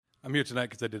I'm here tonight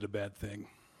because I did a bad thing.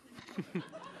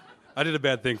 I did a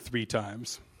bad thing 3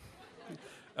 times.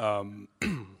 In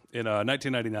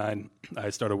 1999, I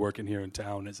started working here in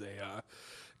town as a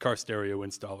car stereo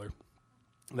installer.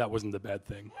 That wasn't the bad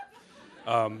thing.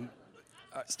 I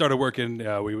started working,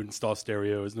 we would install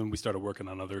stereos, and then we started working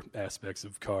on other aspects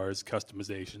of cars,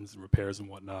 customizations, and repairs and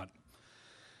whatnot.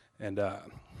 And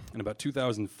in about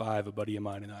 2005, a buddy of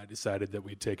mine and I decided that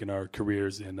we'd taken our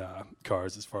careers in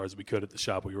cars as far as we could at the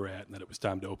shop we were at, and that it was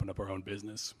time to open up our own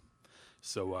business.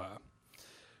 So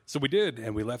we did,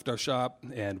 and we left our shop,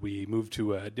 and we moved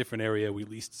to a different area. We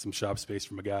leased some shop space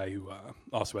from a guy who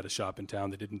also had a shop in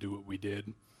town that didn't do what we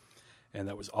did, and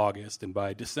that was August. And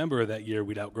by December of that year,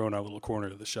 we'd outgrown our little corner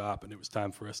of the shop, and it was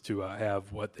time for us to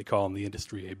have what they call in the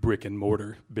industry a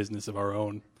brick-and-mortar business of our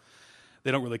own. They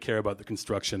don't really care about the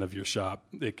construction of your shop.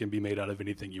 It can be made out of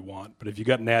anything you want, but if you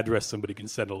got an address somebody can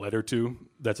send a letter to,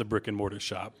 that's a brick-and-mortar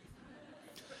shop.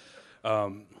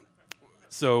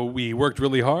 So we worked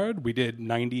really hard. We did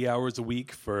 90 hours a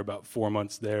week for about 4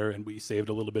 months there, and we saved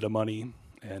a little bit of money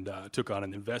and took on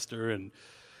an investor. And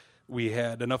we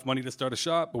had enough money to start a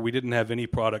shop, but we didn't have any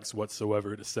products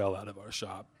whatsoever to sell out of our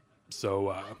shop.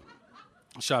 So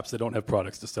shops that don't have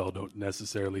products to sell don't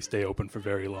necessarily stay open for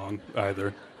very long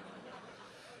either.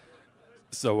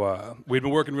 So we'd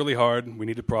been working really hard. We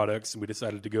needed products, and we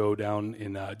decided to go down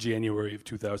in January of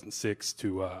 2006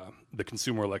 to the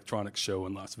Consumer Electronics Show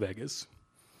in Las Vegas.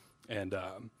 And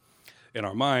in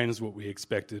our minds, what we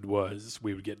expected was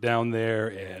we would get down there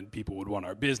and people would want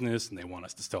our business and they want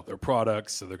us to sell their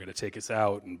products, so they're going to take us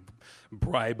out and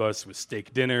bribe us with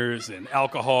steak dinners and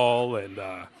alcohol. And,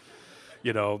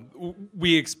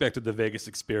 we expected the Vegas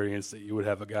experience that you would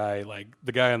have a guy like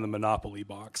the guy on the Monopoly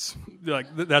box.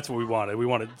 That's what we wanted. We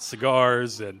wanted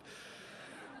cigars. And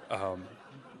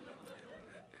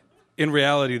in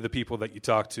reality, the people that you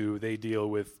talk to, they deal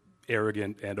with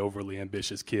arrogant and overly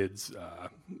ambitious kids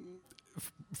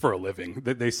for a living.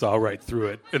 They saw right through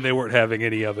it, and they weren't having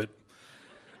any of it.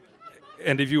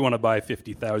 And if you want to buy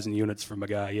 50,000 units from a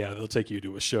guy, yeah, they'll take you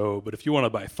to a show. But if you want to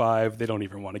buy 5, they don't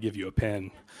even want to give you a pen.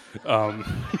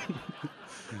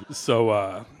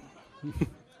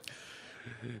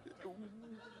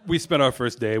 We spent our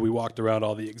first day. We walked around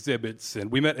all the exhibits,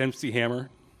 and we met MC Hammer.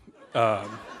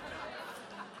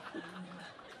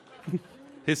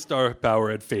 His star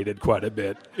power had faded quite a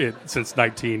bit since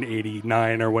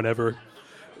 1989 or whenever.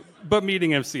 But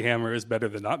meeting MC Hammer is better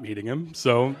than not meeting him,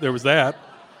 so there was that.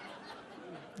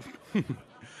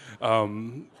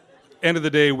 End of the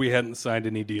day, we hadn't signed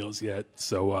any deals yet,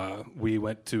 so we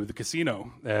went to the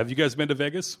casino. Have you guys been to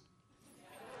Vegas?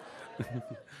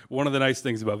 One of the nice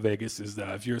things about Vegas is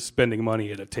that if you're spending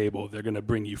money at a table, they're going to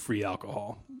bring you free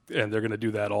alcohol, and they're going to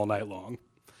do that all night long.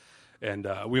 And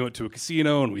we went to a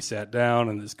casino, and we sat down,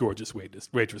 and this gorgeous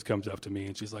waitress comes up to me,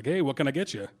 and she's like, "Hey, what can I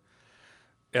get you?"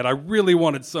 And I really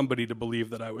wanted somebody to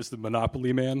believe that I was the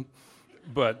Monopoly man,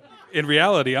 but in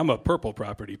reality, I'm a purple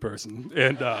property person.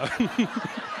 And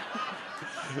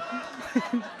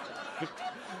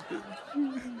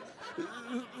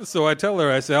so I tell her,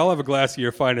 I say, "I'll have a glass of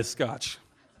your finest scotch."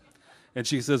 And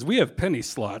she says, "We have penny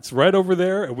slots right over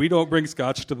there, and we don't bring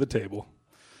scotch to the table."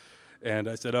 And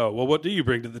I said, "Oh, well, what do you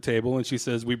bring to the table?" And she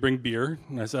says, "We bring beer."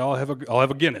 And I said, I'll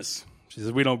have a Guinness." She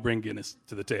says, "We don't bring Guinness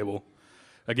to the table."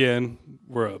 Again,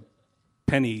 we're a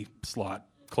penny slot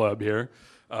club here.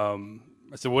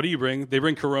 I said, "What do you bring?" They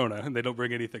bring Corona, and they don't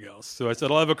bring anything else. So I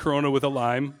said, "I'll have a Corona with a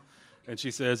lime." And she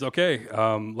says, "Okay,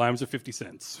 limes are 50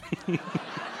 cents.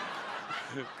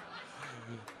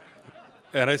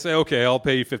 And I say, "Okay, I'll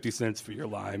pay you 50 cents for your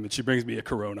lime." And she brings me a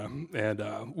Corona.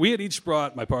 And we had each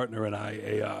brought, my partner and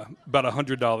I, about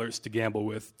 $100 to gamble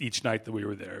with each night that we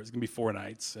were there. It was going to be 4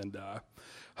 nights. And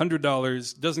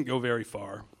 $100 doesn't go very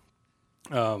far.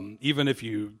 Even if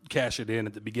you cash it in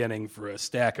at the beginning for a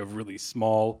stack of really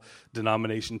small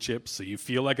denomination chips, so you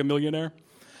feel like a millionaire.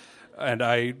 And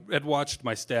I had watched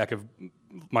my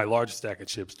large stack of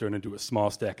chips turn into a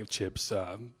small stack of chips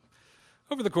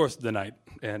over the course of the night.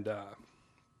 And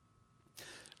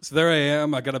so there I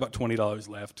am. I got about $20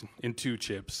 left in 2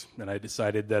 chips, and I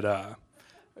decided that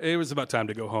it was about time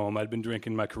to go home. I'd been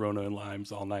drinking my Corona and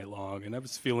limes all night long, and I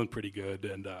was feeling pretty good.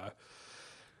 And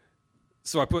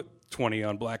so I put 20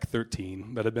 on Black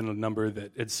 13. That had been a number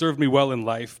that had served me well in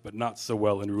life, but not so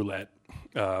well in roulette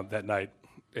that night.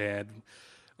 And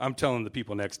I'm telling the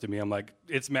people next to me, I'm like,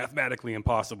 it's mathematically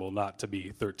impossible not to be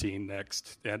 13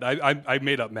 next. And I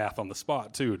made up math on the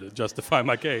spot, too, to justify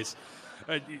my case.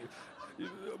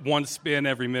 1 spin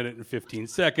every minute and 15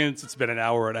 seconds. It's been an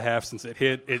hour and a half since it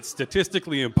hit. It's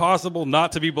statistically impossible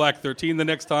not to be Black 13 the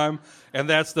next time, and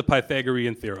that's the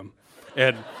Pythagorean theorem.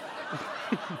 And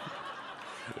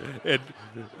And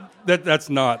that's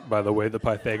not, by the way, the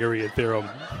Pythagorean theorem.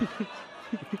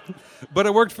 But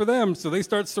it worked for them, so they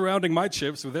start surrounding my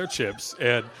chips with their chips.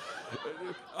 And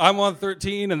I'm on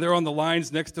 13, and they're on the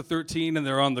lines next to 13, and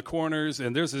they're on the corners,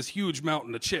 and there's this huge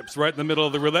mountain of chips right in the middle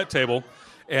of the roulette table.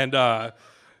 And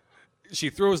she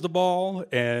throws the ball,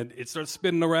 and it starts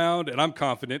spinning around, and I'm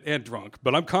confident and drunk,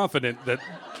 but I'm confident that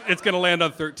it's going to land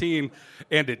on 13,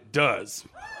 and it does.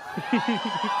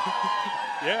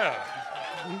 Yeah.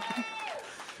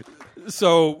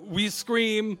 So we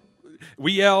scream,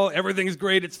 we yell, everything's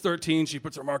great, it's 13. She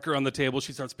puts her marker on the table,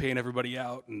 she starts paying everybody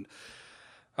out, and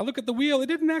I look at the wheel, it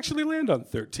didn't actually land on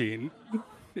 13.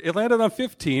 It landed on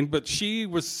 15, but she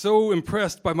was so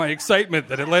impressed by my excitement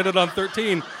that it landed on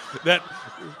 13 that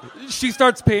she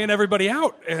starts paying everybody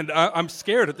out. And I'm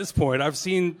scared at this point. I've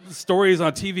seen stories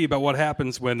on TV about what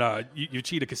happens when you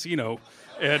cheat a casino.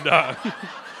 And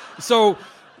so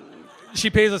she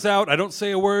pays us out. I don't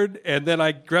say a word. And then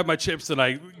I grab my chips and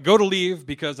I go to leave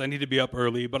because I need to be up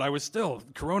early. But I was still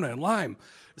Corona and lime.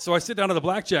 So I sit down at the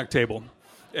blackjack table.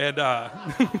 And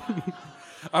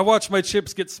I watch my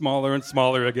chips get smaller and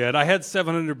smaller again. I had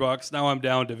 $700. Now I'm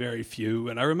down to very few.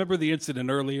 And I remember the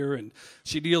incident earlier, and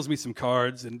she deals me some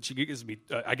cards, and she gives me,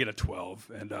 I get a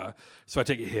 12. And so I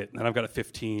take a hit, and then I've got a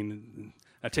 15. And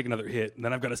I take another hit, and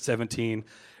then I've got a 17.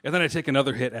 And then I take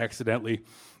another hit accidentally.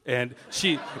 And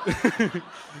she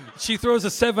she throws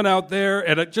a 7 out there,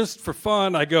 and just for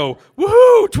fun, I go,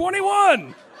 woohoo,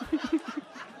 21!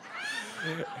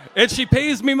 And she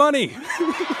pays me money.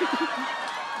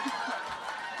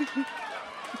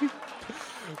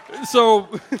 So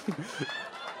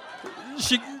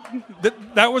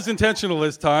that was intentional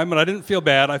this time, and I didn't feel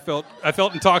bad. I felt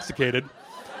intoxicated.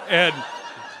 And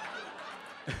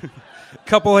a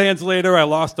couple hands later, I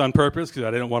lost on purpose because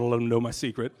I didn't want to let them know my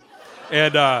secret.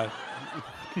 And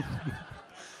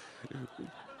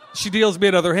she deals me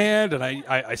another hand, and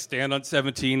I stand on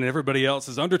 17, and everybody else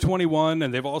is under 21,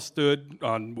 and they've all stood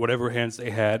on whatever hands they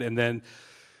had. And then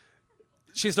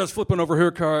she starts flipping over her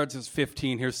cards. It's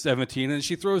 15, here's 17, and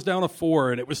she throws down a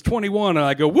 4, and it was 21, and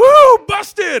I go, woo,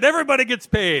 busted! Everybody gets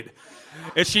paid.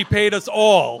 And she paid us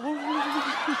all.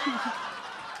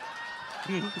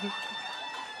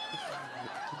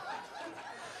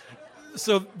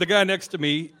 So the guy next to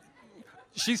me,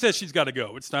 she says she's got to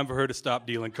go. It's time for her to stop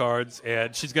dealing cards,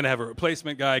 and she's going to have a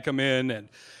replacement guy come in, and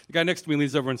the guy next to me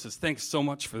leans over and says, thanks so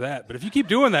much for that, but if you keep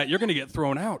doing that, you're going to get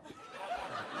thrown out.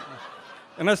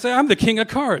 And I say, I'm the king of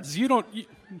cards. You don't...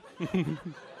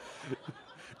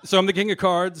 So I'm the king of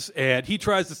cards, and he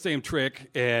tries the same trick,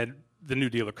 and the new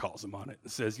dealer calls him on it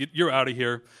and says, you're out of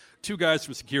here. 2 guys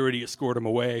from security escort him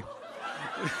away.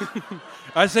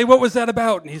 I say, what was that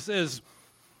about? And he says,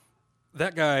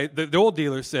 that guy, the old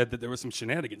dealer said that there was some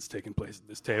shenanigans taking place at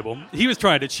this table. He was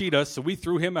trying to cheat us, so we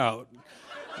threw him out.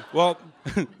 Well,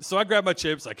 so I grabbed my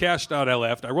chips, I cashed out, I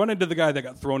left. I run into the guy that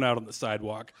got thrown out on the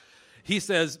sidewalk. He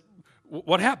says,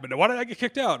 what happened? Why did I get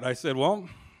kicked out? And I said, well,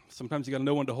 sometimes you got to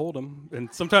know when to hold them,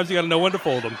 and sometimes you got to know when to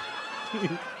fold them.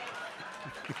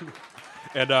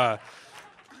 And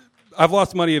I've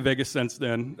lost money in Vegas since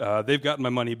then. They've gotten my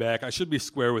money back. I should be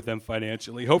square with them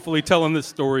financially. Hopefully telling this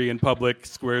story in public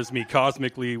squares me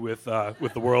cosmically with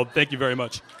the world. Thank you very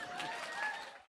much.